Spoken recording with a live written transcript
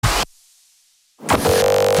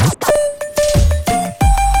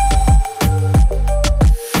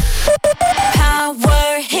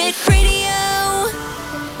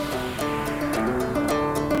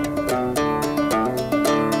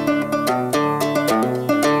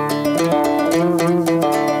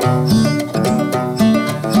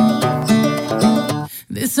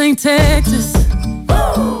ain't Texas.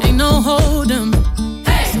 Ain't no hold 'em.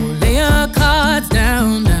 So lay your cards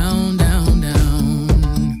down, down, down,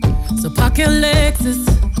 down. So park your Lexus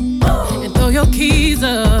and throw your keys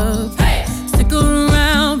up. Stick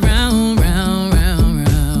around, round, round, round,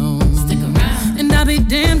 round. Stick around. And I'll be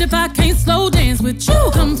damned if I can't slow dance with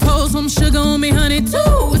you. Come pour some sugar on me, honey,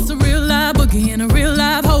 too. It's a real live boogie and a real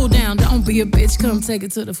live hold down. Don't be a bitch, come take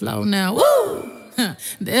it to the floor now. Woo!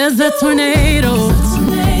 There's a tornado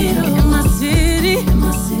in my city.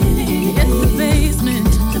 It's the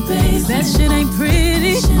basement. That shit ain't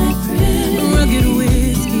pretty. Rugged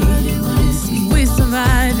whiskey. We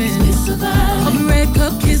surviving. Of red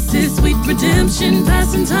cup kisses, sweet redemption,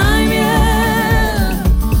 passing time, yeah.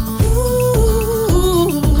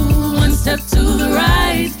 Ooh, one step to the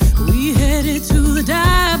right. We headed to the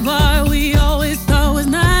dive bar we always thought was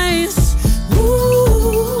nice.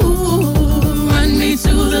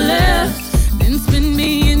 To the left, then spin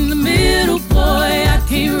me in the middle, boy. I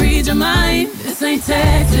can't read your mind. This ain't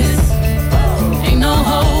Texas, ain't no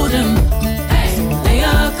hold 'em. So lay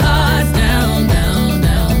your cards down, down,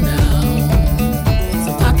 down, down.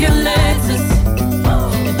 So park your Lexus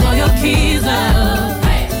and throw your keys up.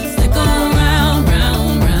 Stick around,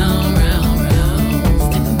 round, round, round, round.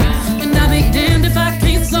 And I'll be damned if I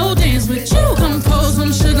can't slow dance with you. Come pour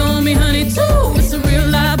some sugar on me, honey, too. It's a real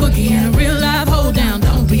live boogie and a real live hold down.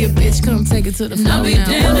 Don't be a bitch, come take it to the floor. I'll be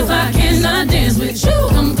damned if I cannot dance with you.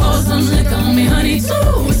 Come pour some liquor on me, honey,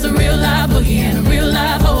 too. It's a real live boogie and a real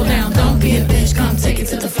live hold down. Don't be a bitch, come take it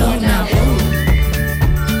to the floor now.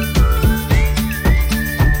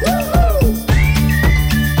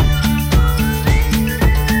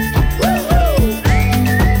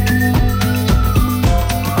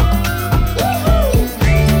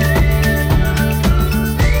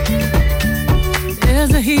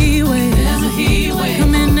 There's a heat wave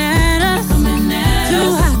coming at us.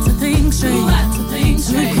 Too hot to think straight,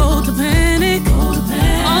 too cold to panic.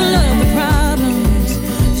 All of the problems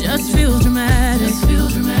just feel dramatic.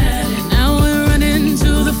 Now we're running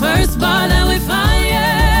to the first bar that we find,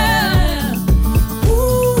 yeah.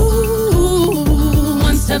 Ooh,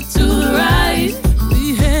 one step to the right.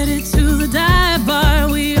 We headed to the dive bar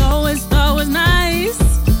we always thought was nice.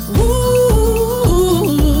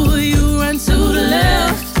 Ooh, you run to the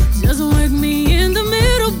left. Just work me in the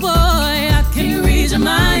middle, boy. I can't read your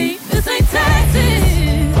mind. This ain't Texas,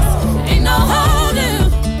 ain't no holding.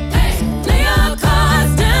 Lay your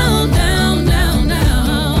cards down, down, down,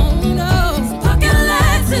 down. No, park your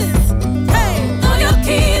Lexus, throw your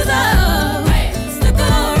keys up. Stick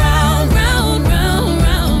around, round, round,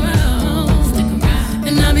 round, round.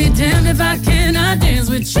 And I'll be damned if I cannot dance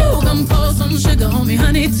with you. Come pour some sugar on me,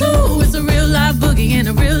 honey, too. It's a real live boogie and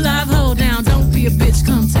a real live hold down. Don't be a bitch,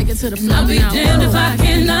 come take it to the floor. I'll be damned if I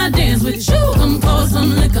cannot dance with you. Come pour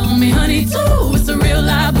some liquor on me, honey, too. It's a real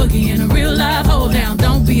live boogie and a real live hold down.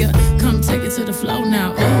 Don't be a, come take it to the floor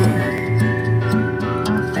now. Ooh.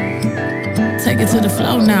 Take it to the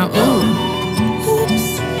floor now. Ooh.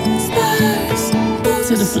 Oops, spurs.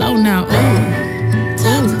 To the floor now. Ooh.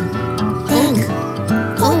 Tap, back,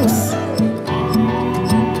 oops.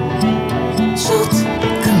 Shoot.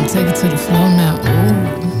 Come take it to the floor now. Ooh.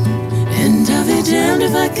 And I'll be damned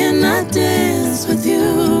if I cannot dance with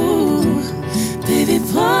you. Baby,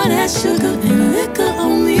 pour that sugar and liquor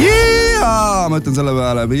on me. Yeah! Ma ütlen selle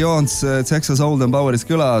peale, Beyoncé Texas Hold'em Poweris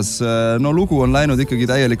kõlas. No lugu on läinud ikkagi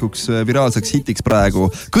täielikuks viraalseks hitiks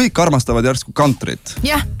praegu. Kõik armastavad järsku countryt.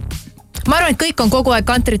 Jah. Ma arvan, et kõik on kogu aeg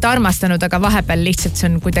countryt armastanud, aga vahepeal lihtsalt see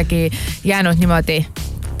on kuidagi jäänud niimoodi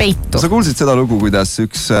peitu. Sa kuulsid seda lugu, kuidas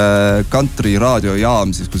üks country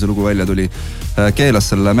raadiojaam, siis kui see lugu välja tuli, keelas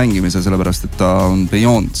selle mängimise sellepärast, et ta on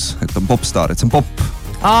Beyoncé, et ta on popstar, et see on pop.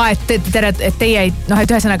 Et teie ei,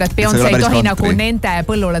 et ühesõnaga, et Beyoncé ei tohi country nagu nende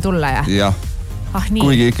põllule tulla, jah? Jah. Nii.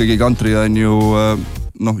 Kuigi ikkagi country on ju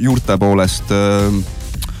juurte poolest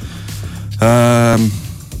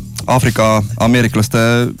Aafrika ameeriklaste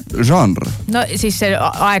žanr. No siis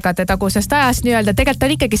aegade tagusest ajast nii-öelda, tegelikult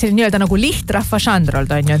on ikkagi selline nii-öelda nagu lihtrahva žanr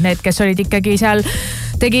olnud, on ju, et need, kes olid ikkagi seal,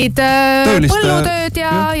 tegid põllutööd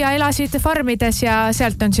ja elasid farmides ja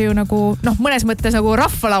sealt on see ju nagu, mõnes mõttes nagu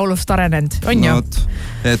rahvalaulust arenenud, on ju?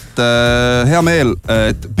 Et hea meel,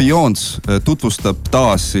 et Beyoncé tutvustab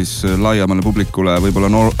taas siis laiemale publikule,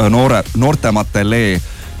 võib-olla noortematele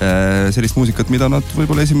sellist muusikat, mida nad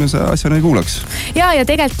võib-olla esimese asjana ei kuulaks. Ja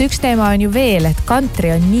tegelikult üks teema on ju veel, et country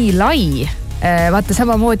on nii lai. Vaata,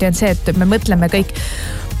 samamoodi on see, et me mõtleme kõik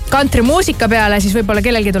country muusika peale, siis võib-olla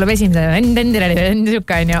kellelgi tuleb niisugune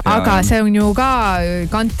on ju, aga see on ju ka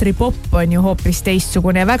country pop on ju hoopis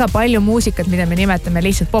teistsugune ja väga palju muusikat, mida me nimetame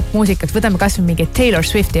lihtsalt popmuusikaks, võtame kas või mingid Taylor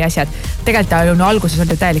Swifti asjad. Tegelikult ta on alguses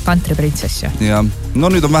olnud täielik country printsess ju. Ja,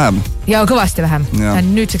 no nüüd on vähem. Ja kõvasti vähem.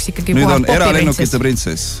 Nüüdseks ikkagi nüüd on eralennukite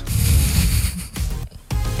printsess.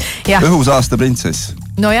 Õhusaaste printsess.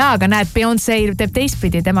 No jaa, aga näed, Beyoncé teeb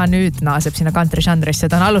teistpidi, tema nüüd naaseb sinna country žanrisse,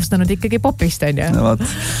 ta on alustanud ikkagi popist, on ju. No, vaat.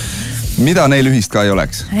 Mida neil ühist ka ei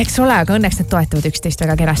oleks? Eks ole, aga õnneks need toetavad üksteist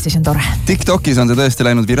väga kenasti, see on tore. TikTokis on see tõesti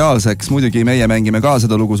läinud viraalseks, muidugi meie mängime ka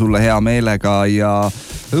seda lugu sulle hea meelega ja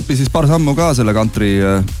õppi siis paar sammu ka selle country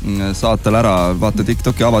saatel ära. Vaata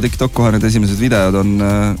TikToki, ava TikTok, kohe need esimesed videod on...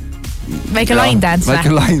 Väike line dance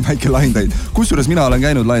või? Väike line dance. Kusjuures mina olen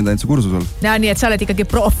käinud line dance'i kursusel. Ja nii, et sa oled ikkagi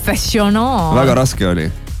professionaal. Väga raske oli.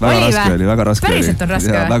 Päriselt on raske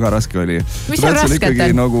või? Väga raske oli. Mis on rasket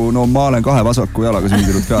on? Nagu, no ma olen 2 vasaku jalaga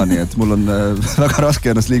sündinud ka, nii et mul on väga raske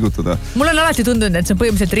ennast liigutada. Mul on alati tundunud, et see on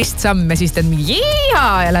põhimõtteliselt ristsamm ja siis teed mingi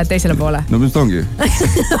jiihaa ja lähed teisele poole. No mis ongi?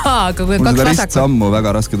 Mul seda ristsammu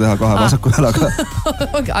väga raske teha 2 vasaku jalaga.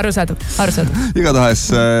 Arusaadu. Igatahes,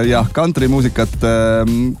 jah, country muusikat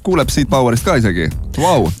kuuleb Seed Powerist ka isegi.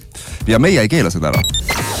 Vau! Ja meie ei keela seda ära.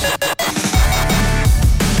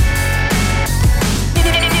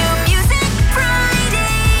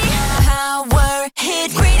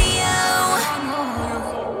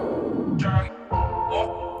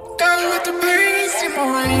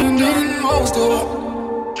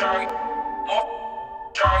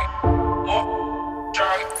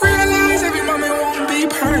 Realize every moment won't be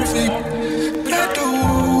perfect, but I do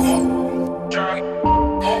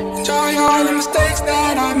enjoy all the mistakes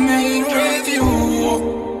that I've made with you.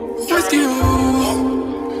 You do.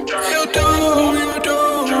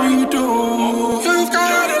 You've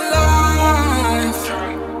got a life.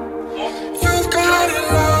 You've got a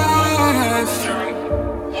life.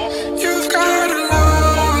 You've got a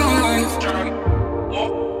life.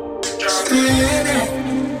 Stay in it.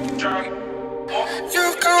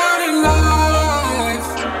 You've got a life.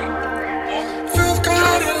 You've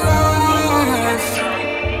got a life.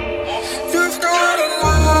 You've got a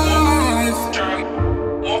life.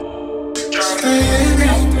 Stay in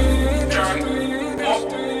it.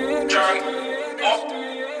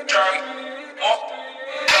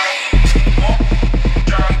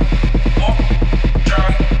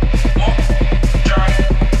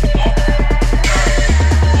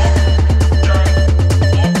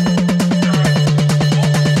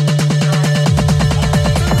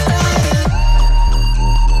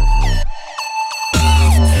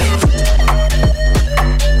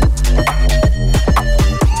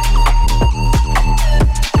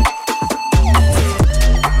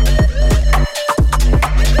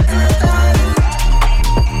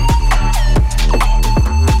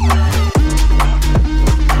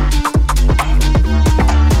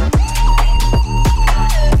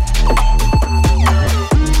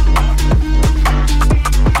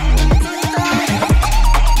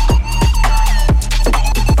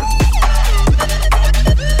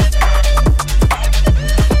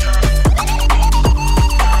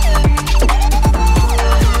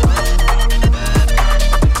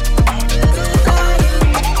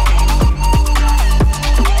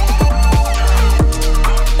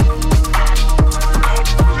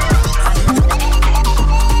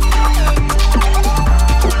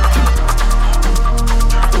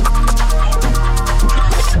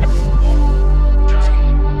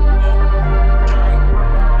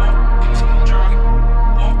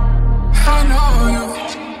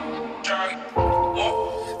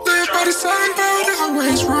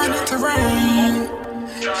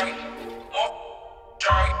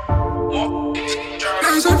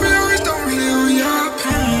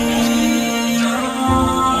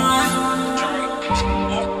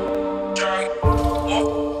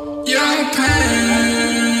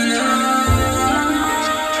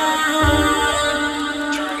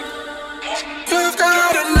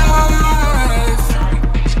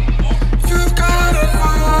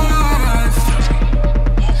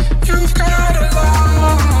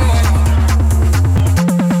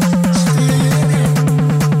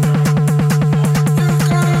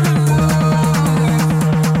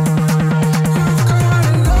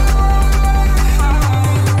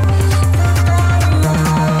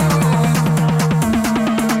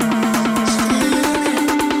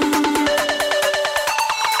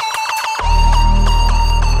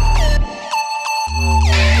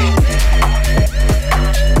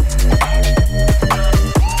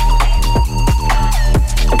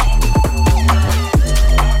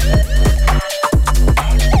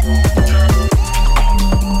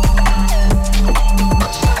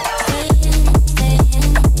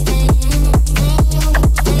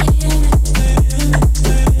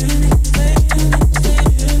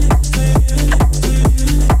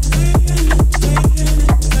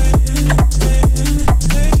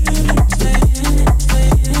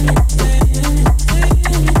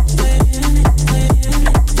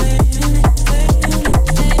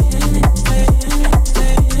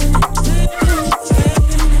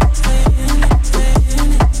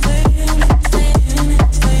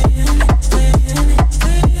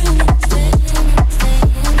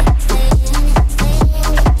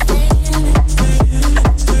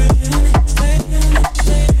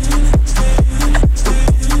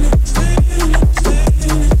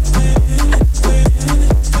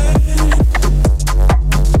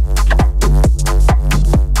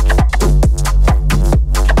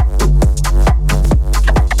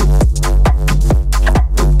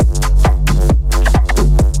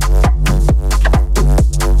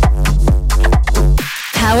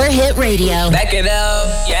 Radio. Back it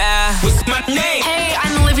up, yeah. What's my name? Hey,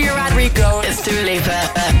 I'm Olivia Rodrigo. It's Dua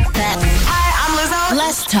Lipa. Hi, I'm Lizzo.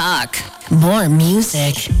 Let's talk. More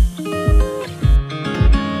music.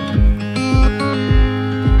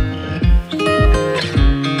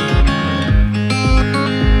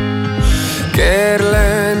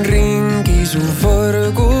 Keerlen ringi su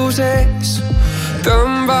võrgu sees,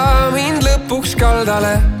 tõmba mind lõpuks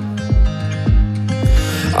kaldale.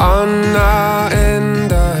 Anna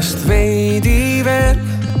endast veidi veel,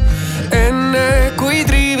 enne kui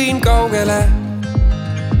triivin kaugele.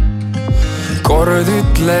 Kord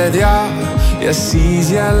ütled ja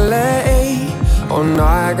siis jälle ei, on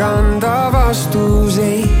aeg anda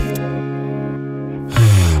vastuseid.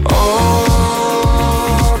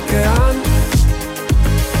 Ookean,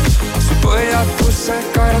 su põhjatusse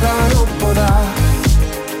kardan uppuda.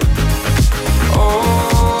 Ookean,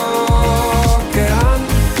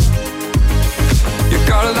 ja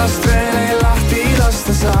kaldast veel ei lahti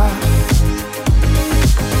lasta saa.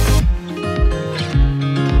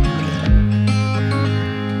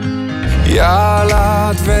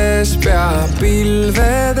 Jalad vees pea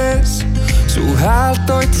pilvedes, su häält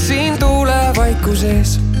otsin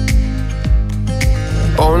tuulevaikuses.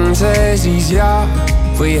 On see siis ja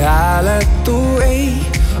või hääletu ei,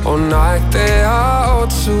 on aeg teha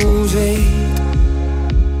otsuseid.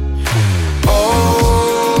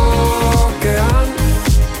 Ookean,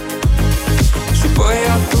 su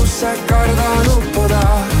põhjatusse kardan uppuda.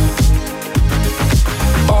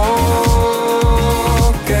 Ookean,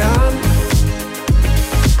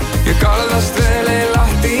 ja kaldast veel ei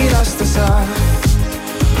lahti lasta saa.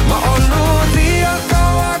 Ma olnud liialt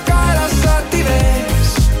kaua kaelas saati vees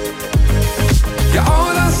ja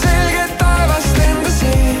oodan selget taevast enda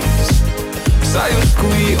sees. Sa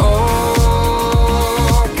justkui ookean,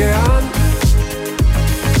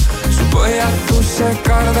 su põhjatusse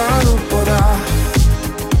kardan uppuda.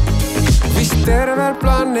 Vist tervel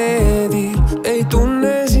planeedil ei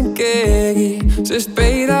tunne sind keegi, sest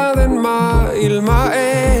peidad end maailma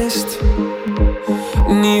eest.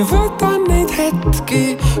 Nii võtan neid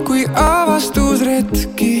hetki, kui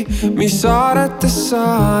avastusretki, mis saaretes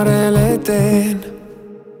saarele teen.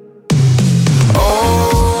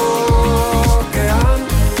 Ookean,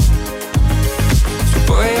 su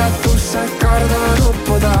põhjatusse kardan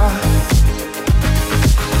uppuda.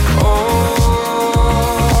 Ookean,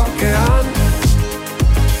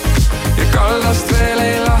 ja kaldast veel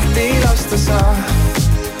ei lahti lasta saa.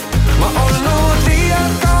 Ma olnud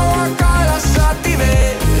liialt kaua kaelas saati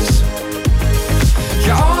vees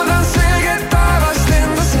ja oodan selget taevast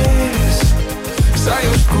enda sees. Sa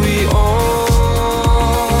justkui ookean.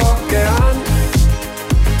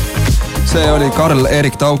 See oli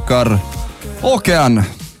Karl-Erik Taukar, Ookean.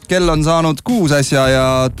 Kell on saanud 6 äsja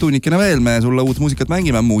ja tunnikene veel me sulle uut muusikat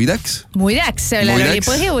mängime. Muideks, sellel oli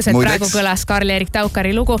põhjus, et praegu kõlas Karl-Erik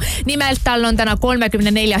Taukari lugu. Nimelt tal on täna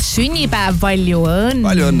 34. sünnipäev. Palju õnne.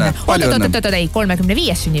 Palju õnne.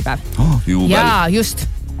 35. sünnipäev. Juubel. Jaa, just.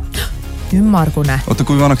 Ümmargune. Oota,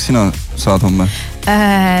 kui vanaks sina saad homme?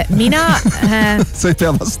 Mina... Sa ei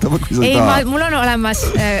pea vastama, kui sa ei, tahad. Mul on olemas...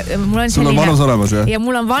 Sul on vanus olemas, jah? Ja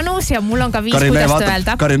mul on vanus ja mul on ka viis, kuidas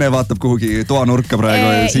öelda. Karine vaatab kuhugi toanurka praegu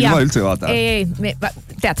ja siin ma üldse ei vaata. Ei,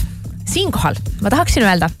 tead, siinkohal ma tahaksin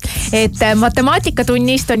öelda, et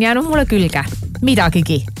matemaatikatunnist on jäänud mulle külge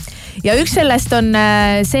midagigi. Ja üks sellest on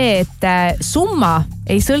see, et summa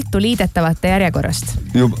ei sõltu liidetavate järjekorrast.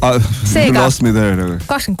 Seega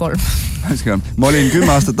 23. Ma olin 10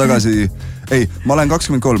 aastat tagasi, ma olen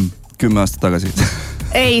 23 10 aastat tagasi.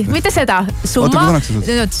 Ei, mitte seda.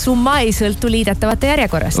 Summa ei sõltu liidetavate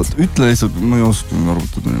järjekorrast. Ütle lihtsalt, ma ei oska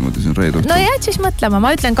arvutada niimoodi siin reedult. No jääd siis mõtlema,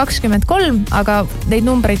 ma ütlen 23, aga neid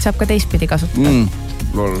numbreid saab ka teistpidi kasutada.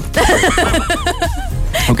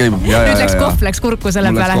 Okay, nüüd läks kurku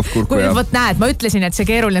selle peale. Võt näed, ma ütlesin, et see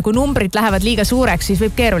keeruline, kui numbrid lähevad liiga suureks, siis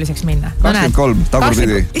võib keeruliseks minna. 23,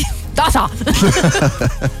 tagurpidi. Tasa!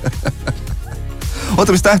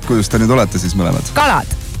 Oota, mis tähtkujust te nüüd olete siis mõlemad?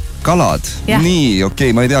 Kalad? Nii,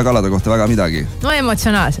 okei, ma ei tea kalade kohta väga midagi. No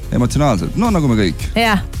emotsionaalselt, no nagu me kõik.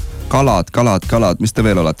 Kalad, mis te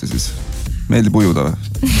veel olete siis? Meeldib ujuda või?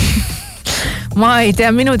 Ma ei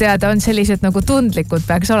tea, minu teada on sellised nagu tundlikud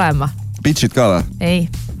peaks olema. Bitchid ka või? Ei,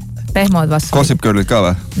 pehmod vastu. Gossip Girlid ka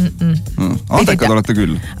või? Andekad olete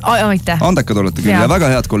küll. Andekad olete küll ja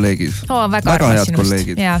väga head kolleegid. Väga head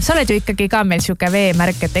kolleegid. Ja, sa oled ju ikkagi ka meil siuke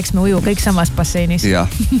veemärk, et eks me uju kõik samas basseinis. Jah.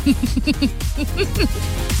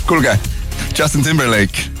 Kulge, Justin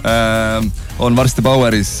Timberlake on varsti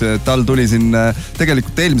Poweris. Tal tuli siin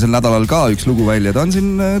tegelikult eelmisel nädalal ka üks lugu välja. Ta on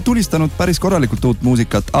siin tulistanud päris korralikult uut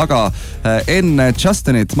muusikat, aga enne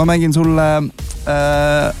Justinit ma mängin sulle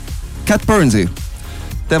Cat Burnsy.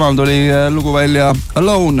 Temal tuli lugu välja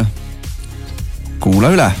Alone.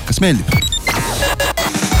 Kuula üle, kas meeldib?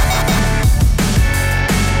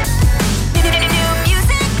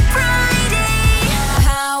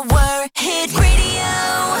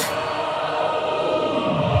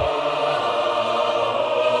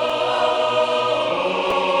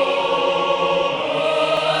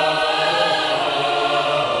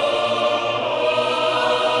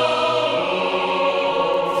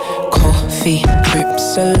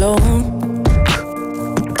 Trips alone,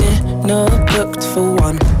 dinner booked for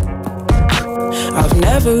one. I've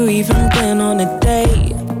never even been on a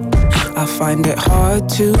date. I find it hard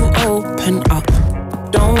to open up.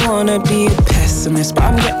 Don't wanna be a pessimist, but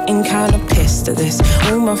I'm getting kinda pissed at this.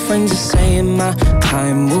 All my friends are saying my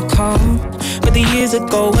time will come, but the years are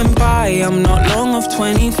going by. I'm not long off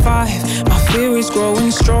 25. My fear is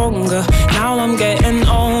growing stronger. Now I'm getting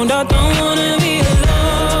old. I don't wanna be alone.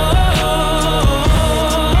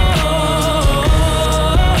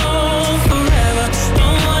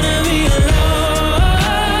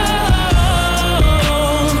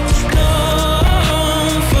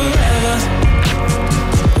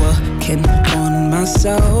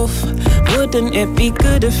 Wouldn't it be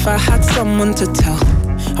good if I had someone to tell?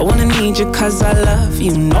 I wanna need you cause I love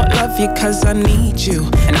you, not love you cause I need you.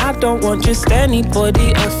 And I don't want just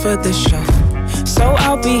anybody off of the shelf. So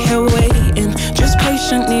I'll be here waiting, just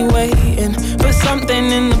patiently waiting for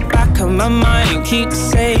something in the back of my mind keeps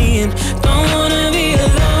saying, don't wanna be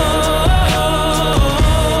alone.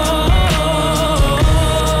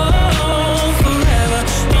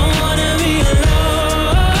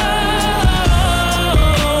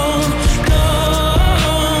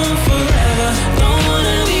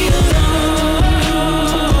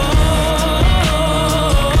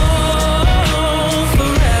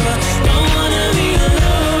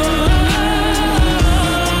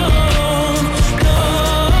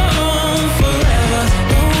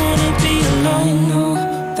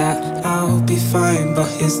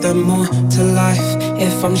 Is there more to life?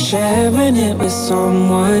 If I'm sharing it with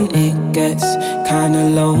someone, it gets kinda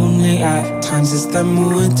lonely at times. Is there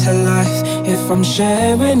more to life? If I'm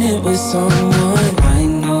sharing it with someone, I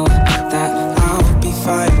know that I'll be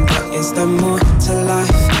fine. But is there more to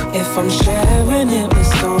life? If I'm sharing it with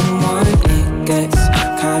someone, it gets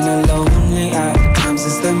kinda lonely at times.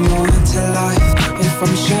 Is there more to life? If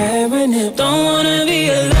I'm sharing it, don't wanna be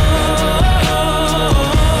alone.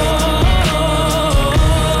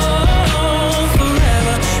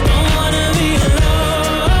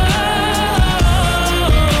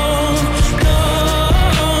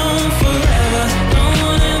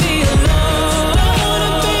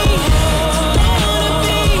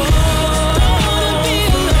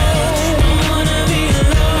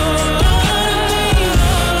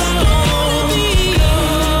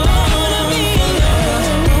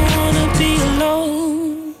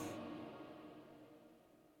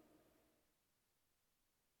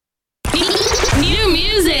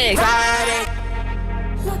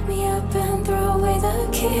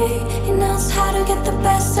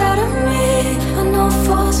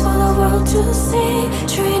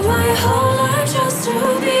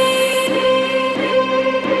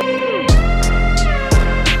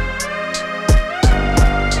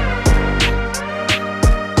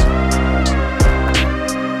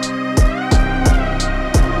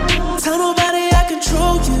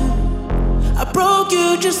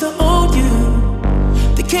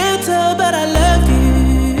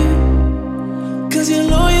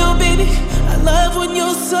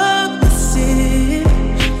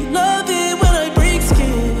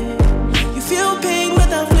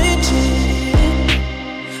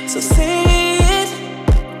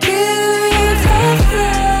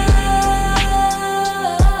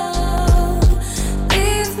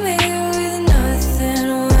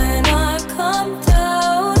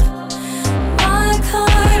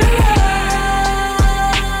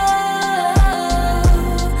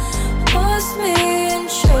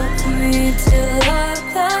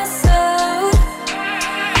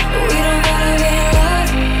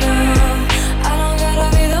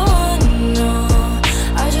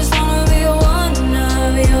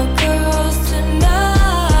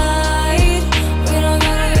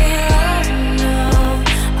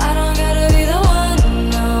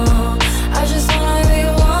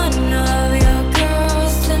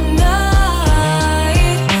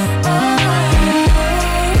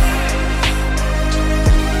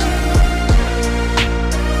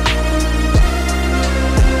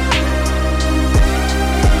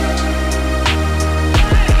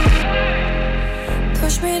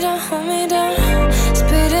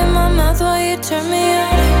 turn me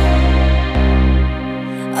on.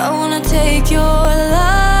 I wanna wanna take your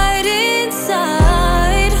light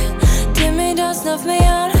inside. Dim me down, snuff me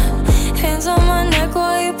out. Hands on my neck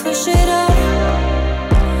while you push it up.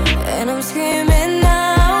 And I'm screaming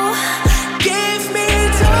now. Give me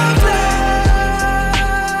tough love.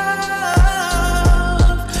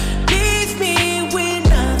 Leave me with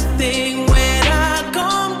nothing when I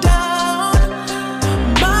come down.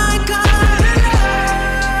 My kind of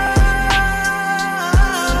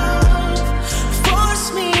love. Force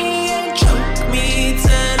me and choke me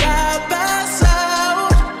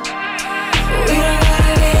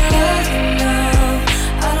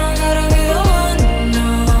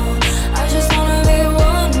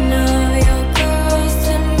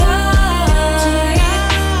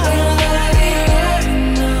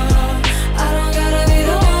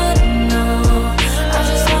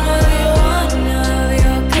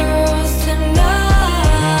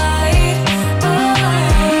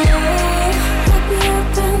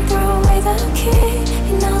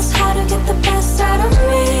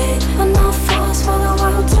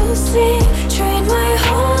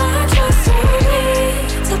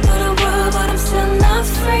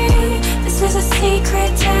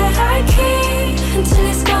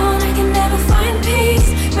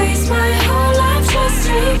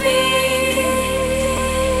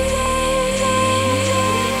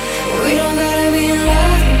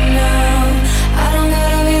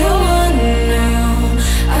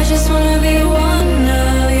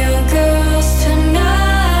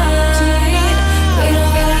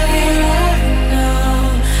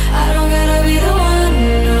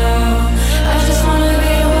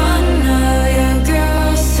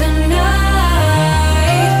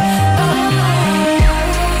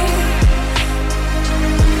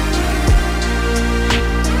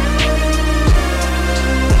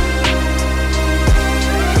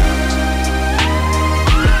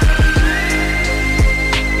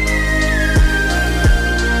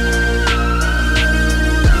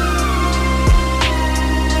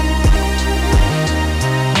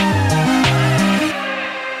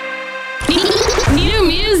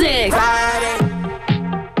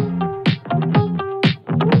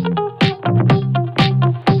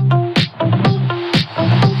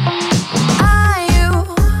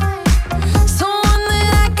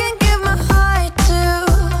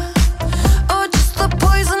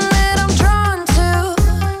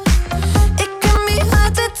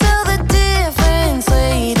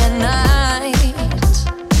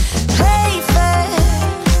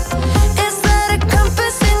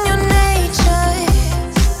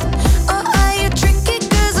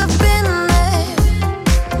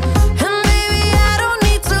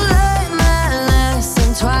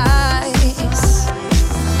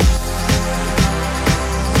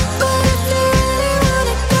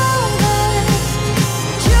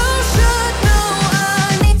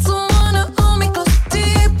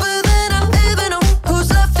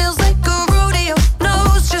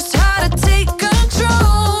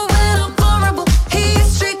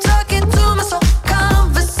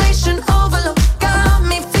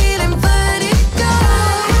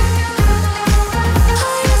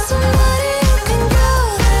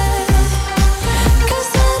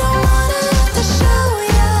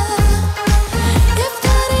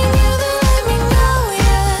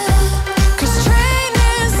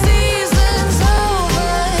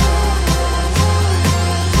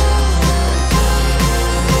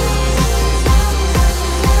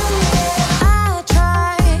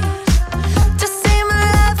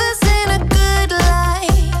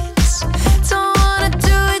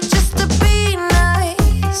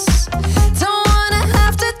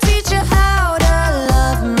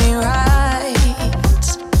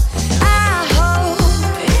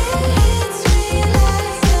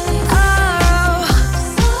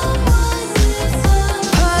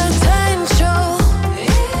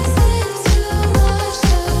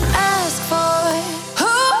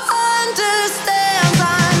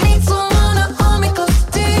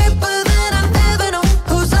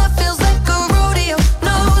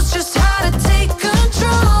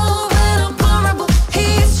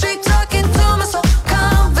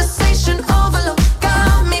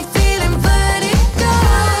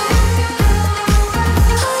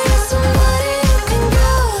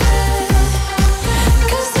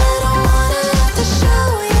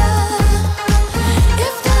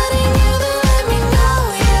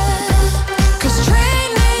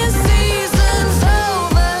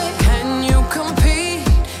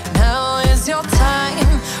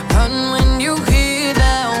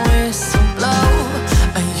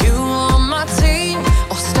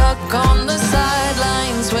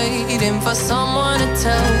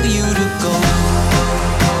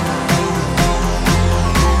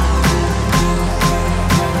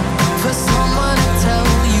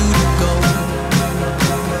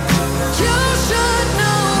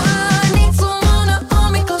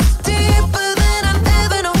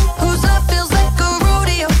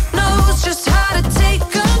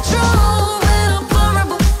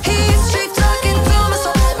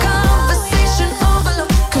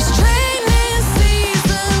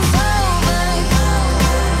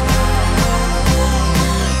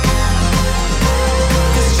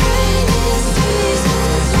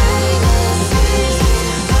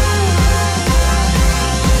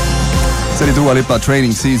See oli Dua Lipa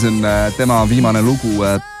Training Season, tema viimane lugu.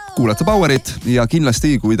 Kuulata Powerit ja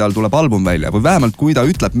kindlasti, kui tal tuleb album välja või vähemalt kui ta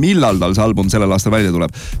ütleb, millal tal see album sellel aastal välja tuleb,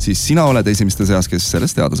 siis sina oled esimeste seas, kes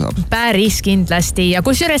sellest teada saab. Päris kindlasti ja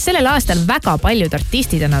kusjuures sellel aastal väga paljud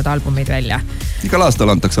artistid annavad albumid välja. Igal aastal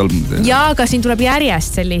antakse albumid. Ja aga siin tuleb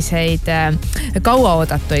järjest selliseid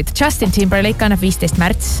kauaoodatuid. Justin Timberlake annab 15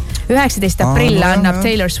 märts, 19 aprill annab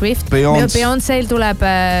Taylor Swift, Beyoncé'l tuleb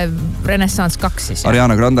Renaissance 2 siis.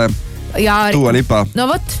 Ariana Grande, Dua Lipa. No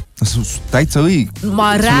vot. Täitsa õig.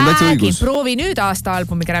 Ma räägin, proovi nüüd aasta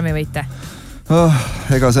albumi Grammy võite.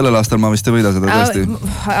 Ega sellel aastal ma vist ei võida seda tõesti.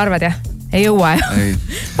 Arvad jah? Ei jõua jah?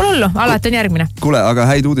 Pole hullu, alati on järgmine. Kuule, aga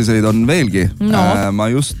häid uudiseid on veelgi. No.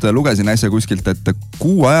 Ma just lugesin äsja kuskilt, et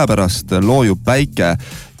kuu aja pärast loojub päike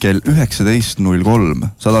kell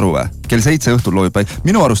 19.03. Saad aru või? Kell 7 õhtul loojub päike.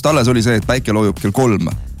 Minu arust alles oli see, et päike loojub kell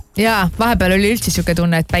 3. Jaa, vahepeal oli üldse siuke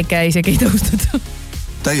tunne, et päike isegi ei tõustud.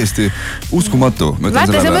 Täiesti uskumatu.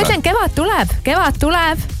 Vaata, ma ütlen, kevad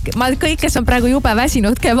tuleb. Kõik, kes on praegu jube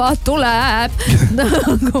väsinud, kevad tuleb.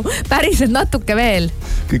 Päriselt natuke veel.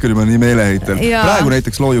 Kõik on juba nii meeleheitel. Praegu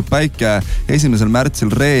näiteks loojub päike 1.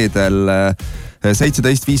 märtsil reedel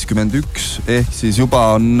 17.51 ehk siis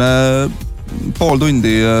juba on pool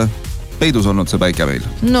tundi peidus olnud see päike meil.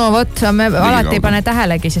 No vot, me alati ei pane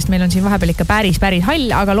tähelegi, sest meil on siin vahepeal ikka päris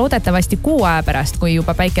hall, aga loodetavasti kuu aja pärast, kui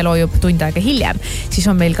juba päike loojub tund aega hiljem, siis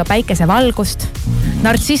on meil ka päikesevalgust.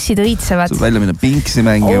 Nartsissid õitsevad. Saab välja minna pinksi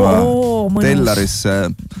mängima,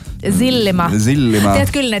 tellarisse zillima.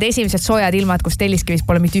 Tead küll, need esimesed soojad ilmad, kus Telliskivis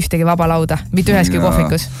pole mitte ühtegi vaba lauda, mitte üheski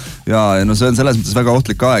kohvikus. Ja no see on selles mõttes väga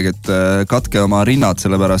ohtlik aeg, et katke oma rinnad,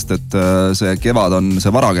 sellepärast et see kevad on,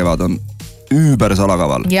 see varakevad on üüber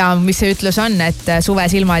salakaval. Ja mis see ütlus on, et suve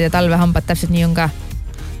silmad ja talve hambad täpselt nii on ka?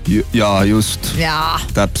 Ja just. Ja.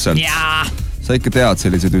 Täpselt. Ja. Sa ikka tead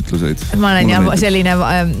selliseid ütluseid? Ma olen selline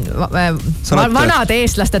vanade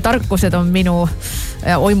eestlaste tarkused on minu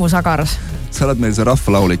oimusagaras. Sa oled meil see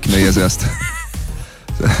rahvalaulik meie seast.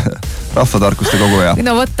 Rahvatarkuste koguja.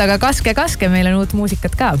 No vot, aga kaske, meil on uut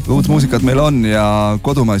muusikat ka. Uut muusikat meil on ja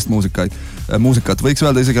kodumaist muusikat. Võiks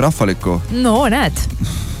öelda isegi rahvalikku. No, näed.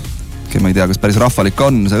 Ma ei tea, kas päris rahvalik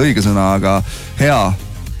on see õige sõna, aga hea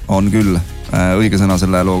on küll õige sõna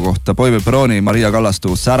selle loo kohta. Boy Pepperoni, Maria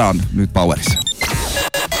Kallastu, Säran, nüüd Poweris.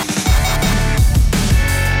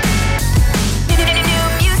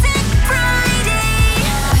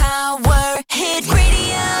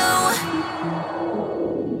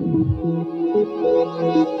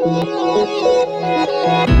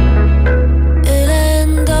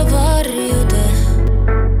 Ylenda varjude,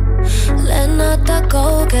 lennata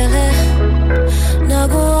kaugele,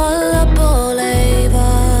 nagu allapoole ei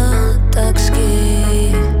vaatakski.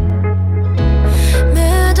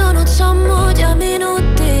 Möödunud sammud ja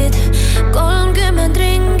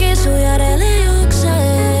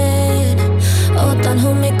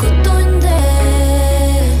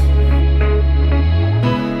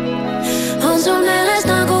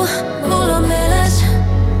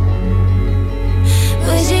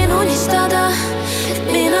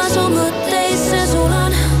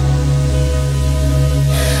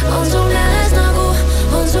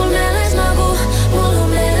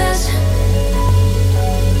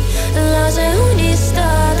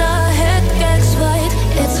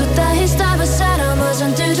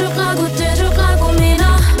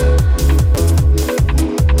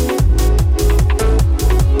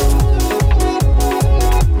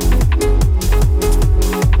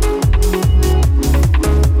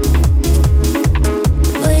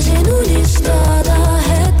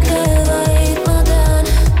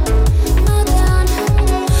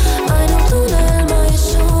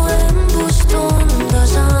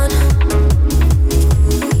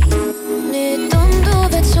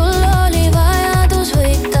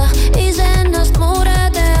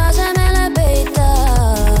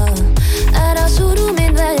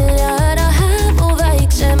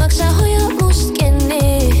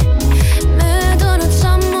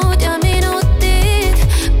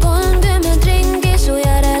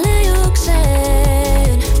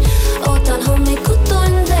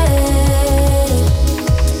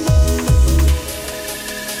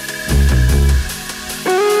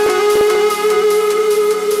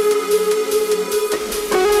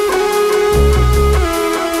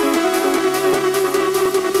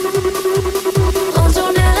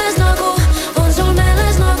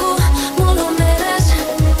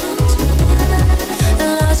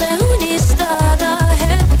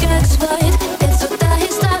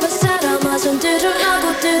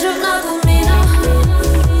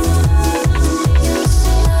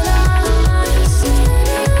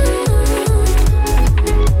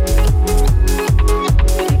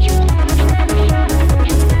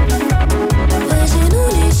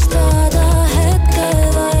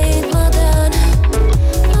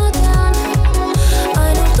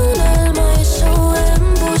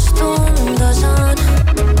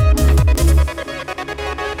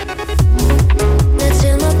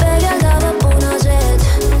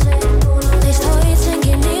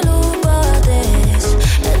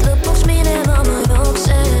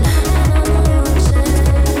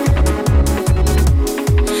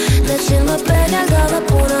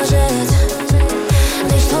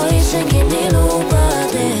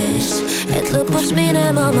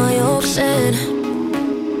minema ma jooksen.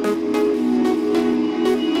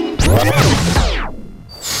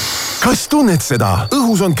 Kas tunned seda?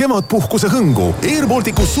 Õhus on kevadpuhkuse hõngu.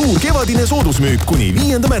 Airbalticus suur kevadine soodusmüük kuni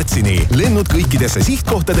 5. märtsini. Lennud kõikidesse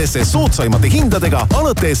sihtkohtadesse soodsaimate hindadega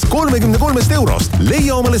alates 33 €.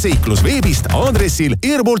 Leia omale seiklus veebist aadressil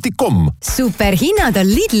airbaltic.com. Superhinnad on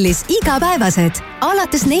Lidlis igapäevased.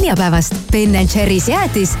 Alates neljapäevast Ben & Jerry's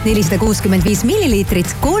jäätis 465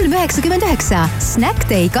 milliliitrit 3,99. Snack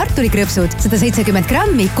Day kartulikrõpsud 170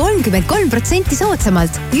 grammi 33%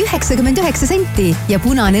 soodsamalt 99 senti ja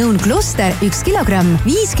punane õun Kloster 1 kilogramm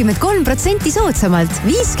 53% soodsamalt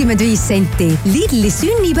 55 senti. Lidli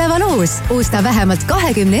sünnipäevaloos. Osta vähemalt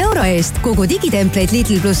 20 € eest kogu digitempleid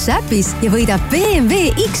Lidl Plus äpis ja võidab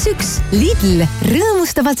BMW X1. Lidl,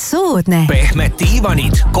 rõõmustavalt soodne. Pehmed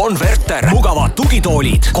diivanid, konverter, mugavad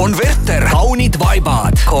tugitoolid, konverter, kaunid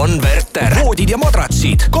vaibad, konverter, voodid ja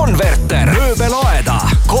madratsid, konverter, mööbelaeda,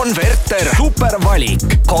 konverter,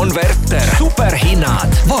 supervalik, konverter, superhinnad.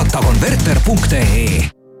 Vaata konverter.ee.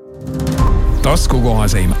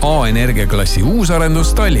 Taskukohaseim A-Energia klassi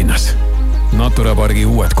uusarendus Tallinnas. Natura Pargi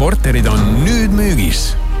uued korterid on nüüd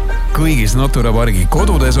müügis. Kõigis Natura Pargi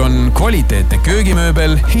kodudes on kvaliteetne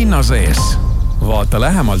köögimööbel hinna sees. Vaata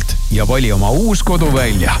lähemalt ja vali oma uus kodu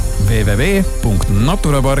välja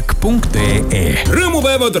www.naturapark.ee.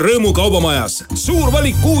 Rõõmupäevad Rõõmu kaubamajas. Suur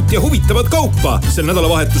valik uut ja huvitavat kaupa. Sel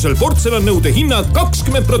nädalavahetusel portselannõude hinnad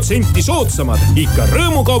 20% soodsamad. Ikka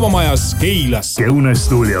Rõõmu kaubamajas Keilas. Keune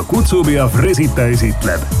stuudio kutsub ja Fresita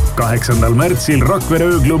esitleb 8. märtsil Rakvere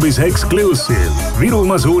ööklubis Exclusive.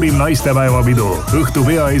 Virumaa suurim naistepäevapidu. Õhtu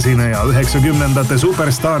peaesineja 90ndate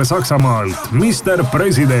superstaar Saksamaalt Mr.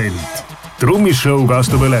 President. Trummishow'ga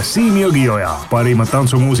astub üles Siim Jõgioja. Parimat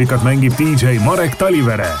tantsumuusikat mängib DJ Marek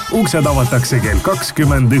Talivere. Uksed avatakse kell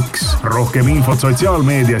 21. Rohkem infot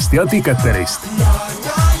sotsiaalmeediast ja Ticketerist.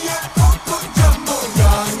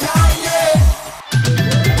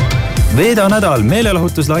 Veeda nädal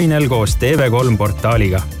meelelahutuslainel koos TV3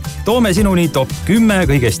 portaaliga. Toome sinuni top 10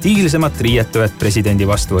 kõige stiilsemat riietuvat presidendi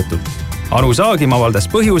vastuvõtut. Anu Saagim avaldas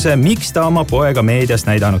põhjuse, miks ta oma poega meedias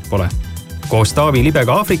näidanud pole. Koos Taavi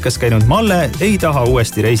Libega Afrikas käinud Malle ei taha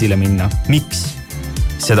uuesti reisile minna. Miks?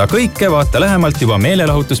 Seda kõike vaata lähemalt juba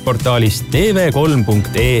meelelahutusportaalis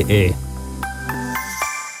tv3.ee.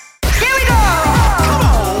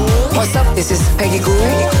 What's up? This is Peggy Gou.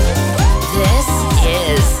 This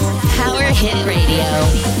is Power Hit Radio.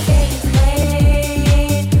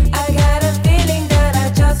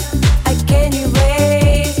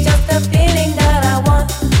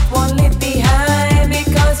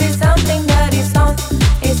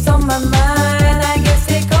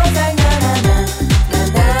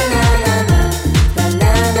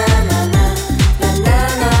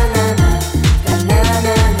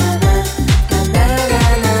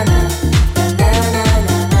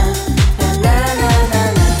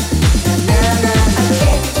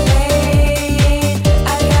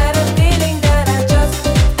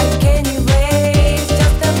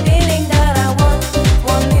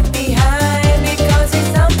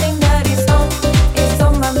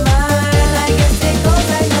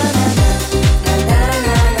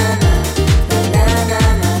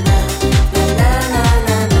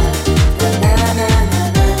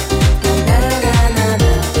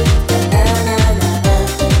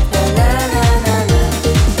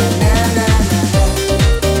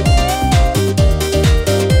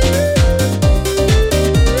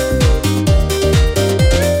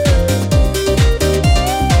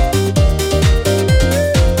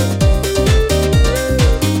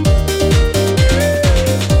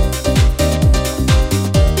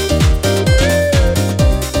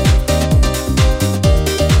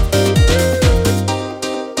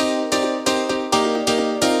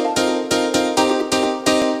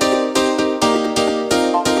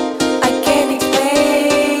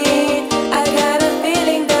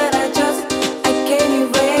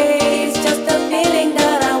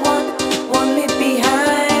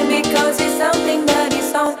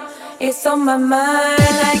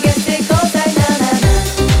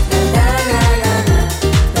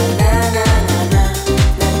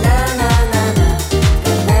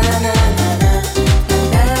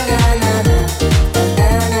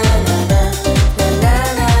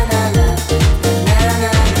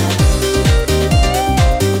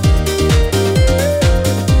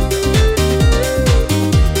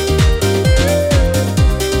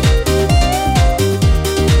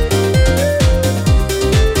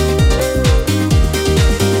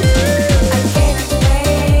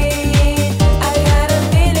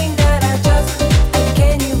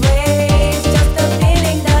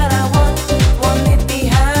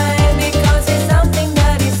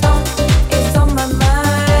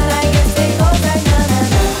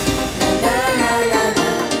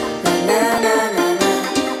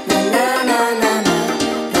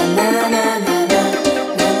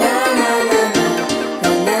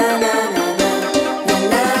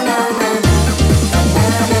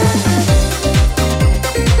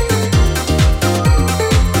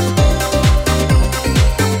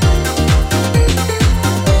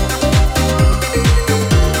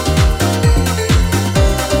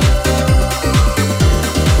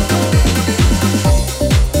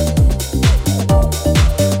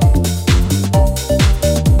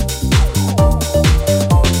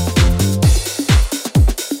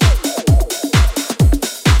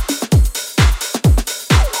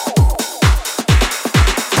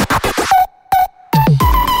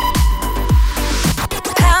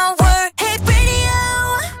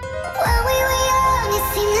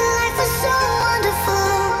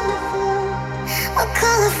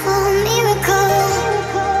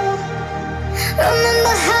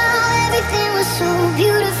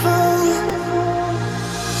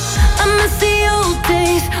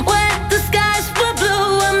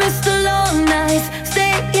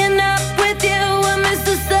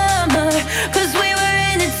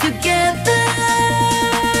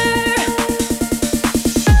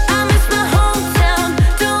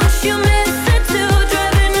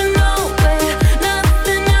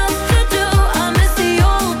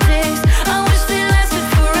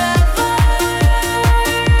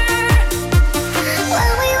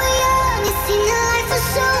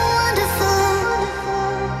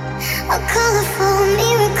 a colorful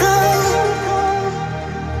miracle.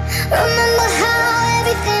 Remember how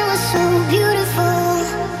everything was so beautiful.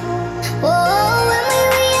 Whoa, when we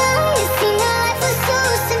were young, it seemed life was so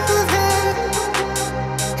simple then,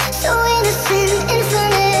 so innocent,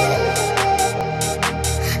 infinite.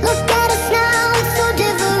 Look at us now, it's so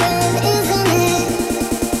different, isn't it?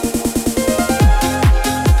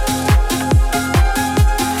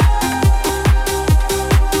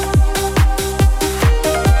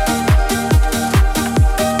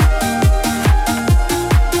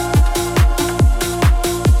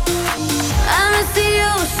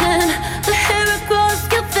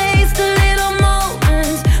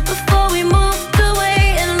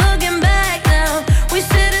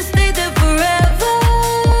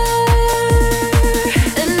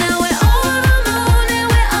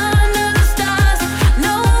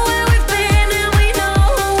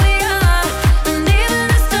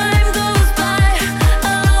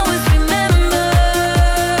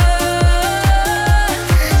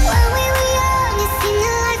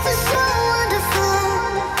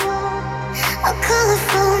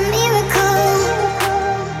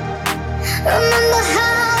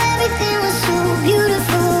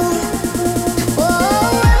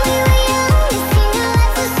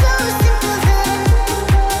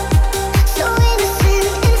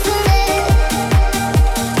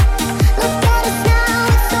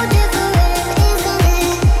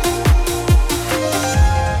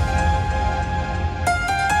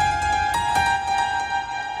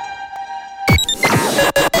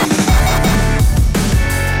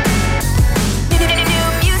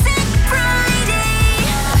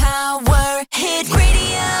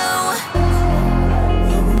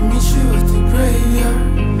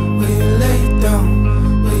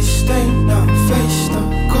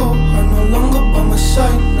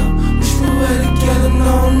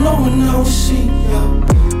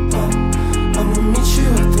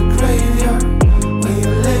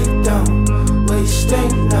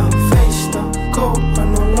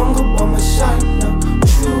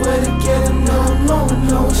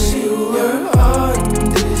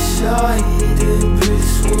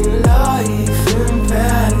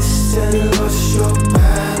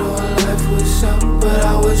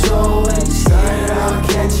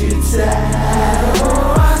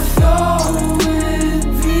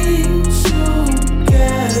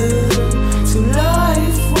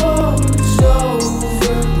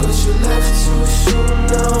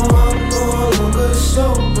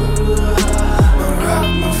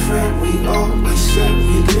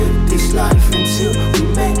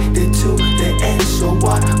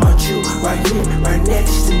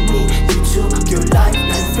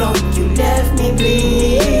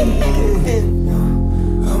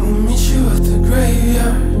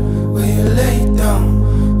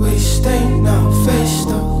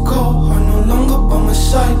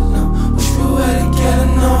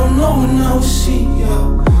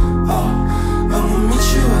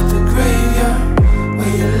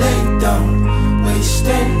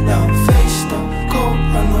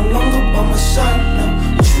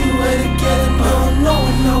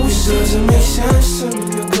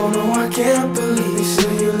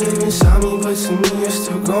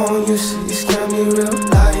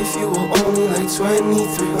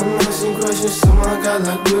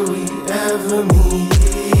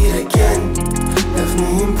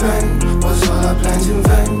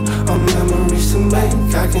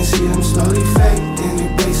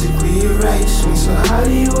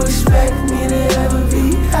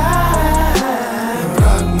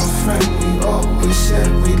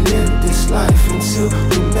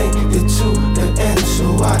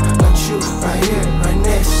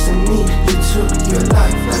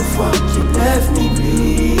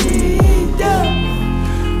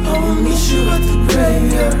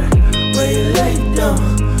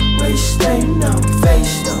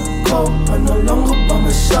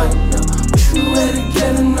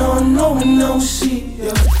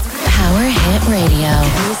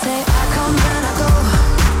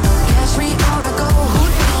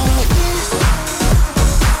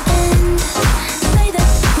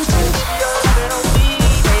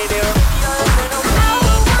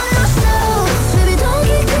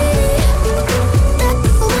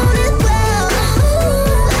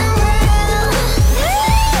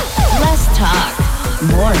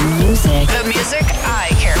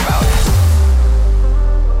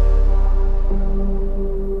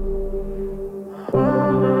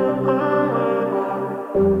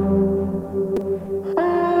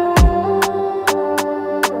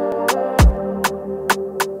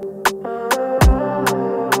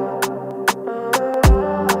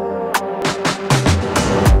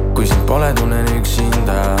 Pole tunnen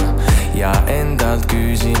üksinda ja endalt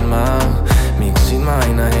küsin ma, miks sind ma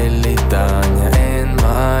aina hellitan ja end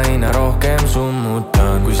ma aina rohkem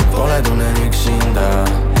summutan, kui sind pole tunnen üksinda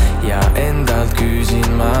ja endalt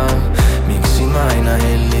küsin ma, miks sind ma aina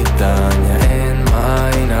hellitan ja end ma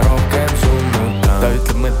aina rohkem summutan. Ta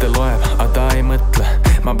ütleb mõte loeb, aga ta ei mõtle,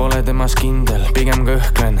 ma pole temas kindel, pigem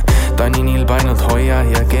kõhklen, ta nii nilb ainult hoia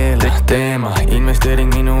ja keele teema,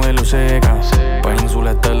 investeering minu elu seega, panin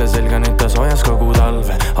suled talle selga, nüüd ta soojas kogu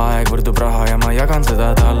talve, aeg võrdub raha ja ma jagan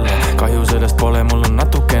seda talle, kahju sellest pole, mul on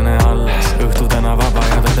natukene alles, õhtu täna vaba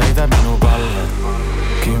ja ta täidab minu palve.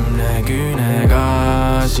 10 küünega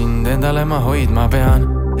sind endale ma hoidma pean,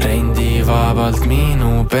 rendi vabalt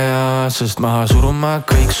minu pea, sest maha suruma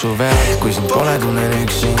kõik su vead, kui sind pole tunnen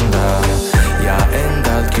üksinda ja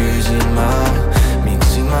endalt küsin ma,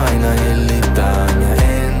 miks sind ma aina hellitan ja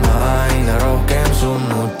end ma aina rohkem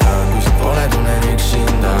summutan, kui sind pole tunnen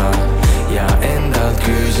üksinda ja endalt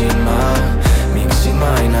küsin ma, miks sind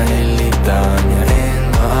ma aina hellitan ja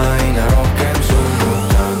end ma aina rohkem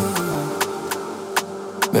summutan.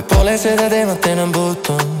 Me pole seda teemat enam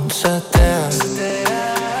puutunud, sa tead,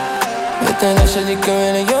 et need asjad ikka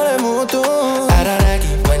veel ei ole muutunud. Ära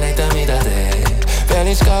räägi, vaid näita mida teed,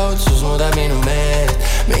 pealiskaudsus muudab minu meelt,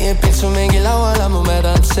 meie piltsu mingi laual ammu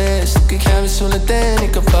mädanud seest, kõik hea mis sulle teen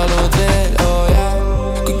ikka palud veel, oh jah.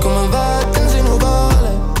 Kui ma vaatan sinu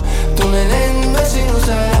poole, tunnen enda sinus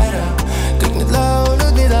ära, kõik need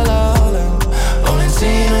laulud mida laulen, olen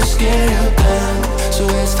sinus kirjutan, su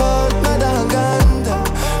eest hoolt ma tahan kanda,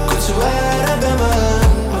 kuid su ära pean ma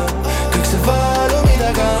andma, kõik see valu mida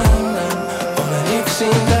kannan, olen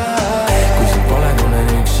üksinda, kui sind pole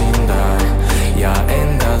tunnen üksinda ja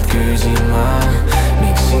endalt küsin ma,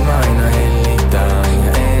 miks sind ma aina hellitan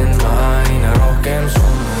ja end ma aina rohkem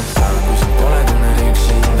summutan, kui sind pole tunnen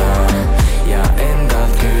üksinda ja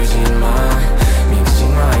endalt küsin ma, miks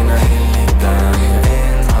sind ma aina hellitan ja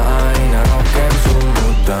end ma aina rohkem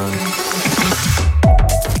summutan.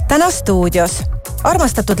 Täna stuudios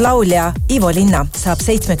armastatud laulja Ivo Linna saab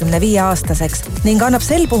 75-aastaseks ning annab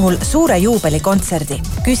sel puhul suure juubelikontserdi.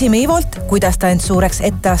 Küsime Ivolt, kuidas ta end suureks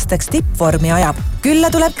etteasteks tippvormi ajab.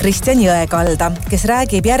 Külla tuleb Kristjan Jõekalda, kes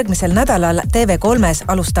räägib järgmisel nädalal TV3-s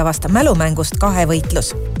alustavast mälumängust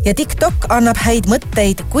Kahevõitlus. Ja TikTok annab häid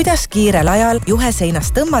mõtteid, kuidas kiirel ajal juhe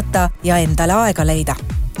seinast tõmmata ja endale aega leida.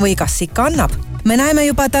 Või kas ikka annab? Me näeme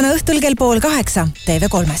juba täna õhtul kell 7:30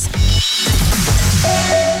 TV3-s.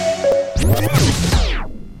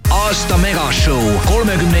 Aasta megashow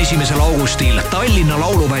 31. augustil Tallinna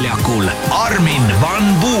Lauluväljakul Armin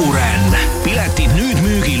van Buuren. Piletid nüüd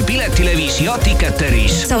müügil Piletilevis ja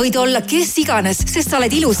Ticketeris. Sa võid olla kes iganes, sest sa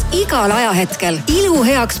oled ilus igal ajahetkel. Ilu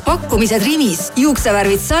heaks pakkumised Rimis,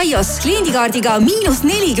 juuksevärvid Saios, kliendikaardiga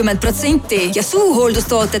 -40% ja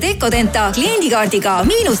suuhooldustoote Decodenta kliendikaardiga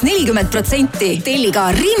 -40%. Telli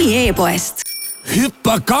ka Rimi e-poest.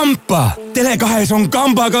 Hüppa kampa! Tele2 on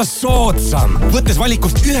kambaga soodsam. Võttes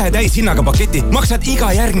valikust ühe täishinnaga paketi, maksad iga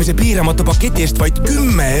järgmise piiramatu paketi eest vaid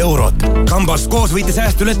 10 eurot. Kambas koos võite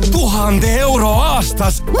säästa üle 1000 euro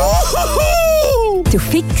aastas. To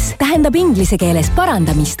fix tähendab inglise keeles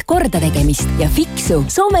parandamist, kordategemist ja fixu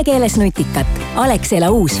soome keeles nutikat. Alexela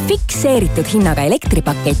uus fikseeritud hinnaga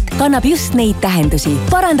elektripakett kannab just neid tähendusi.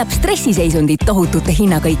 Parandab stressiseisundit tohutute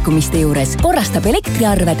hinnakõikumiste juures, korrastab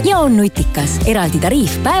elektriarved ja on nutikas. Eraldi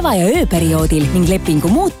tariif päeva- ja ööperioodil ning lepingu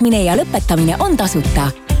muutmine ja lõpetamine on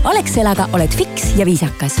tasuta. Alexelaga oled fix ja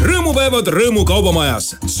viisakas. Rõõmupäevad Rõõmu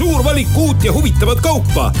kaubamajas. Suur valik uut ja huvitavat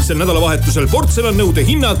kaupa. Sel nädalavahetusel portselannõude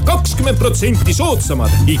hinnad 20% soodsamad.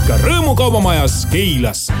 Ikka Rõõmu kaubamajas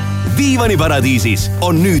Keilas. Diivaniparadiisis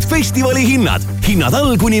on nüüd festivali hinnad. Hinnad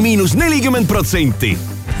all kuni -40%.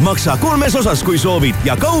 Maksa 3 osas, kui soovid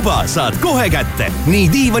ja kauba saad kohe kätte. Nii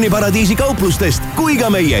Diivaniparadiisi kauplustest kui ka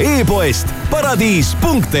meie e-poest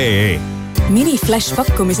paradiis.ee. Mini-flash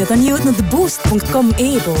pakkumised on jõudnud boost.com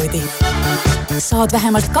e-poodi. Saad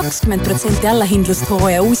vähemalt 20% allahindlust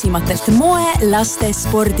hooaja uusimatelt moe, laste,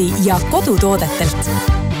 spordi ja kodutoodetelt.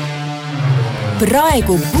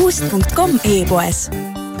 Praegu boost.com e-poes.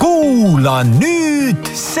 Kuula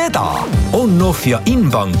nüüd seda! On-Off ja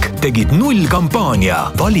Inbank tegid 0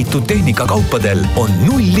 kampaania. Valitud tehnikakaupadel on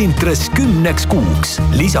 0 intress 10 kuuks.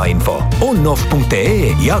 Lisainfo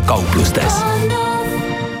onoff.ee ja kauplustes.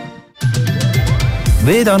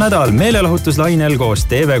 Veeda nädal meelelahutuslainel koos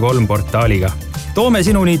TV3 portaaliga. Toome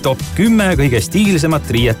sinuni top 10 kõige stiilsemat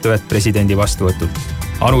riietuvat presidendi vastuvõtut.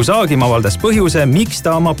 Anu Saagim avaldas põhjuse, miks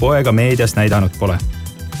ta oma poega meedias näidanud pole.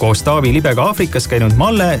 Koos Taavi Libega Afrikas käinud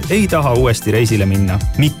Malle ei taha uuesti reisile minna.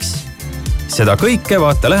 Miks? Seda kõike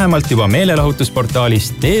vaata lähemalt juba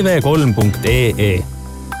meelelahutusportaalis tv3.ee.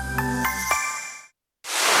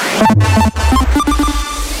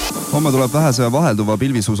 Homme tuleb vähese vahelduva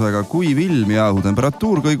pilvisusega kuiv ilm ja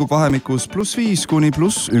õhutemperatuur kõigub vahemikus +5 kuni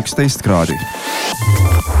 +11 kraadi.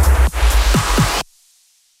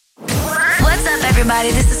 What's up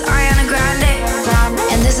everybody, this is Ariana Grande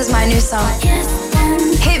and this is my new song.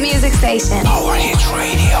 Hit Music Station. Power Hit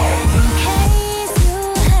Radio.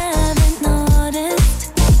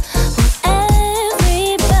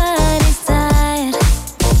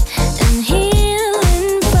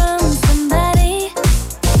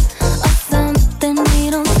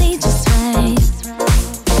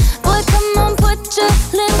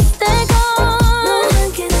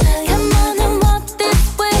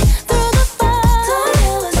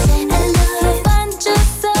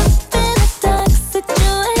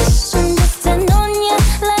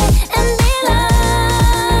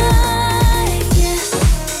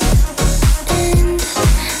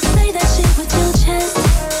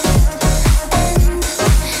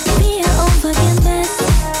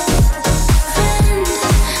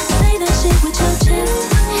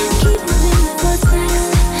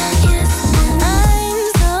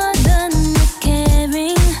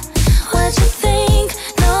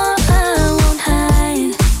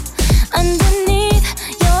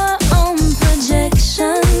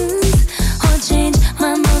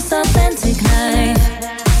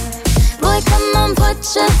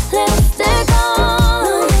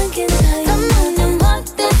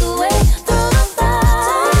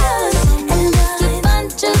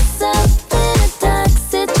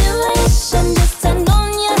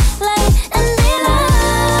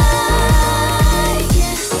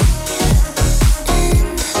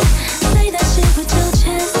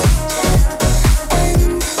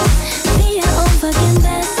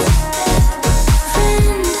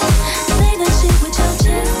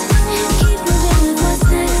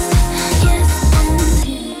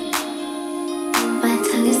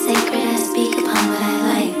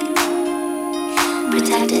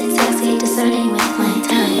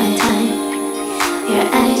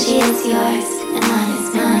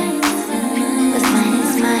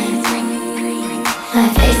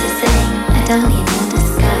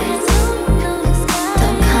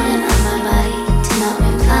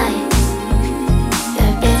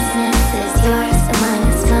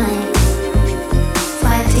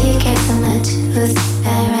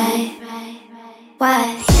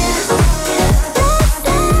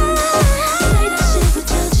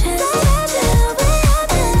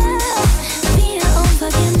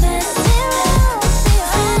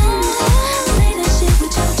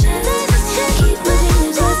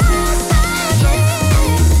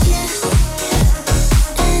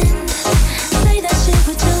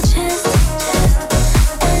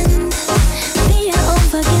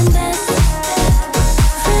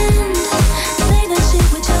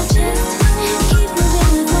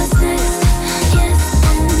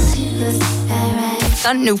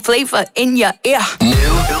 New flavor in your ear.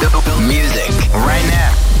 New music right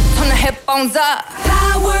now. Turn the headphones up.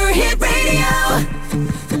 Power Hit Radio.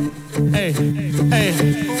 Hey, hey,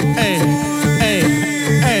 hey, hey,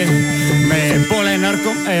 hey. Me pole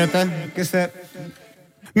narko... Ei, oota, kes see...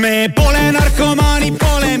 Me pole narkomaani,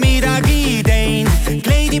 pole midagi tein.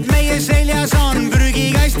 Kleidib meie seljas on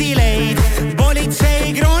prügikasti leid.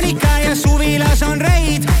 Politsei kroonika ja suvilas on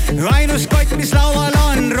reid. Ainus kott, mis laual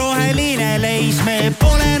on roheline leis. Me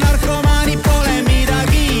pole narkomaani, pole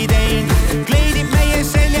midagi tein. Kleidib meie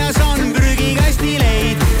seljas on prügikasti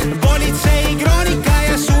leid. Politsei kroonika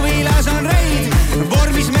ja suvilas on reid.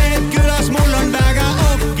 Vormis mehed külas, mul on väga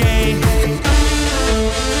okei.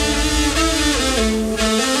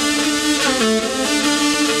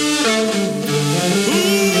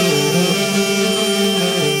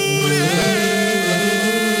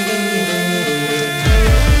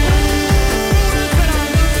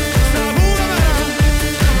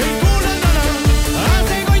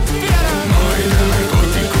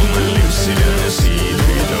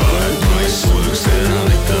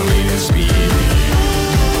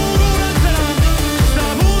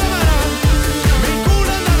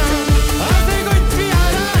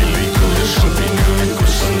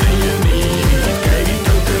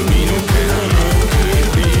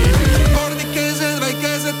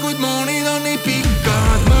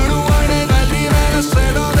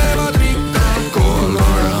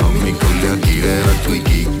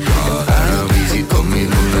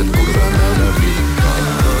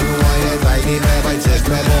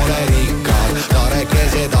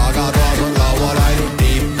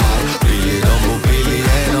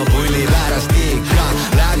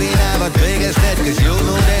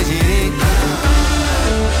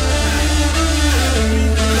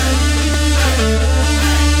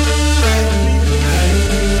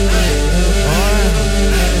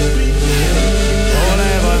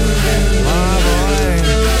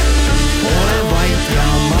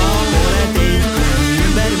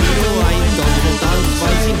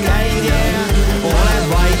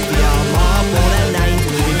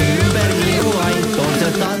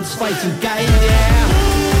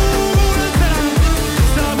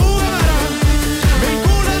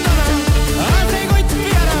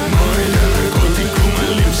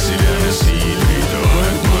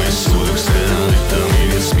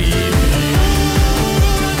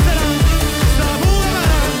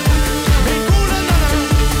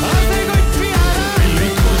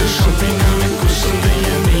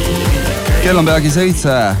 Kell on peagi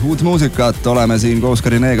 7, uut muusikat oleme siin koos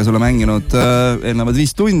Karineega sulle mänginud eelnevad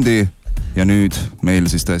 5 tundi ja nüüd meil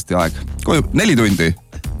siis tõesti aeg. 4 tundi.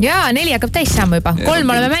 Jaa, 4 hakkab täis saama juba. 3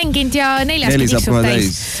 oleme mänginud ja 4 tiksub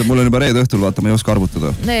täis. Mul on juba reede õhtul, vaata, ma ei oska arvutada.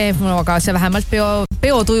 Aga see vähemalt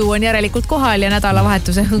peotuju on järelikult kohal ja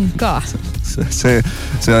nädalavahetuse hõng ka. See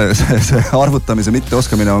arvutamise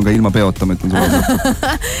mitteoskamine on ka ilma peota, ma ütlen sulle.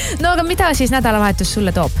 No aga mida siis nädalavahetus sulle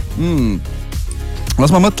toob? Las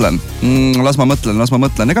ma mõtlen.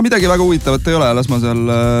 Ega midagi väga huvitavat ei ole. Las ma seal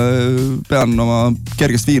pean oma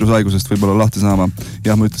kergest viirushaigusest võib-olla lahti saama.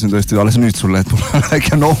 Jah, ma ütlesin tõesti alles nüüd sulle, et mul on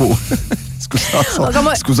väike nohu.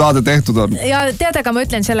 Kui saade tehtud on. Ja tead, aga ma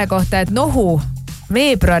ütlen selle kohta, et nohu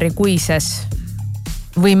veebruarikuises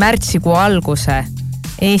või märtsikuu alguse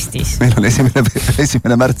Eestis. Meil on 1.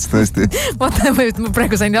 märts tõesti. Ma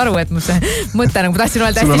praegu sain aru, et mu see mõte, nagu ma tahtsin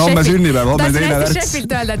öelda sul on homme sünnipäev, homme 2. märts. Tahtsin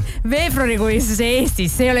Sheffield öelda, et veebruarikuises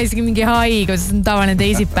Eestis, see ei ole isegi mingi haigus, see on tavaline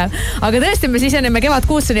teisipäev. Aga tõesti, me siseneme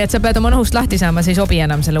kevadkuusse, nii et sa pead oma nohust lahti saama, see ei sobi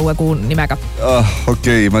enam selle uue kuu nimega.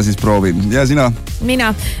 Okei, ma siis proovin. Ja sina?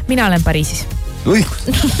 Mina olen Pariisis.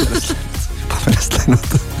 Pärast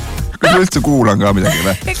läinud. Kas ma üldse kuulan ka midagi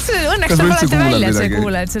või? Eks õnneks saab alati välja, et sa ei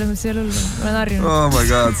kuule, et selles mõttes ei ole hullu. Ma olen harjunud. Oh my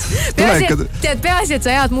god. Peaasi, et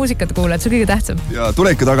sa head muusikat kuuled, see on kõige tähtsam. Ja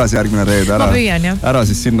tule ikka tagasi järgmine reede ära. Ma püüan, jah. Ära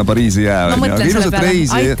siis sinna Pariisi jää. Ma mõtlen selle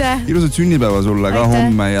peale. Ilusat sünnipäeva sulle ka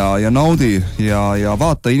homme ja naudi ja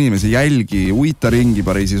vaata inimesi, jälgi, uita ringi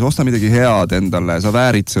Pariisis, osta midagi head endale, sa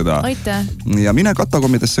väärid seda. Aitäh. Ja mine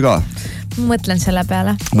katakommidesse ka. Mõtlen selle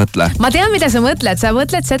peale. Mõtle. Ma tean, mida sa mõtled. Sa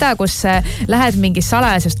mõtled seda, kus lähed mingist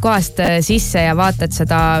salajasest kohast sisse ja vaatad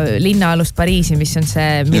seda linnaalust Pariisi, mis on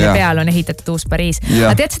see, mille peal on ehitatud uus Pariis.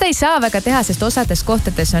 Aga tead, seda ei saa väga teha, sest osades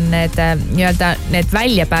kohtades on need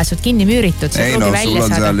väljapääsud kinni müüritud. Ei no, sul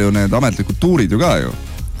on seal ju need ametlikud tuurid ju ka ju.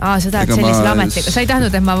 Sa tahad sellisel ametliku. Sa ei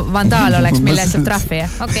tahtnud, et ma vandaal oleks, mille saab trahvi,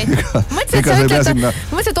 jah? Okei. Mõtlesin,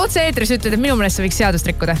 et otse-eetris ütled, et minu meelest sa võiks seadust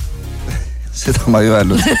rikkuda. Seda ma ei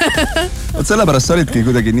öelnud. Sellepärast sa olidki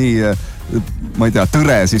kuidagi nii, ma ei tea,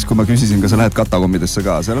 tõre siis, kui ma küsisin, kas sa lähed katakommidesse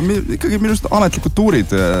ka. Seal on ikkagi minust ametlikud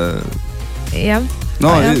tuurid. Jah.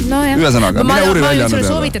 No, ühesõnaga, mine uuri välja. Ma sulle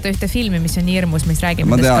soovitada ühte filmi, mis on nii hirmus, mis räägib.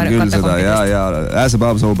 Ma tean küll seda, ja As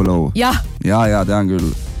above, so below. Ja, tean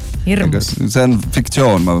küll. Hirmus. See on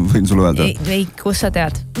fiktsioon, ma võin sulle öelda. Ei, kus sa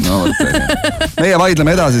tead? No, meie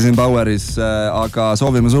vaidleme edasi siin Poweris, aga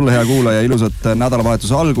soovime sulle, hea kuulaja, ilusat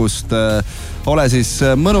nädalavahetuse algust. Ole siis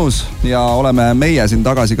mõnus ja oleme meie siin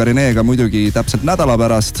tagasi Karineega muidugi täpselt nädala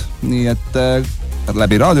pärast. Nii et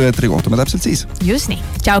läbi raadioeetri kohtume täpselt siis. Just nii.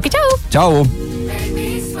 Tšauki, tšau! Tšau! Make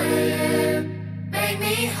me swim, make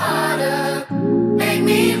me harder, make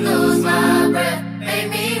me lose my breath,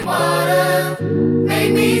 make me water.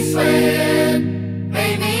 Make me swim,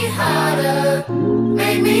 make me harder,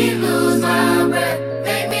 make me lose my breath,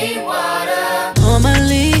 make me water.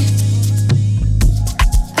 Normally,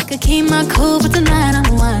 I could keep my cool, but tonight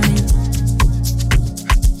I'm whining.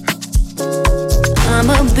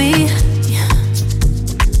 I'ma be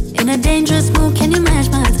in a dangerous mood, can you match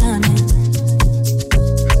my timing?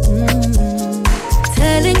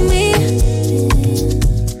 Telling me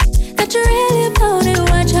that you're really about it,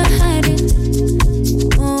 what you're hiding.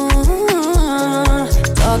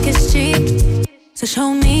 Talk is cheap, so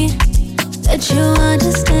show me that you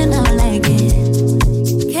understand how I like it.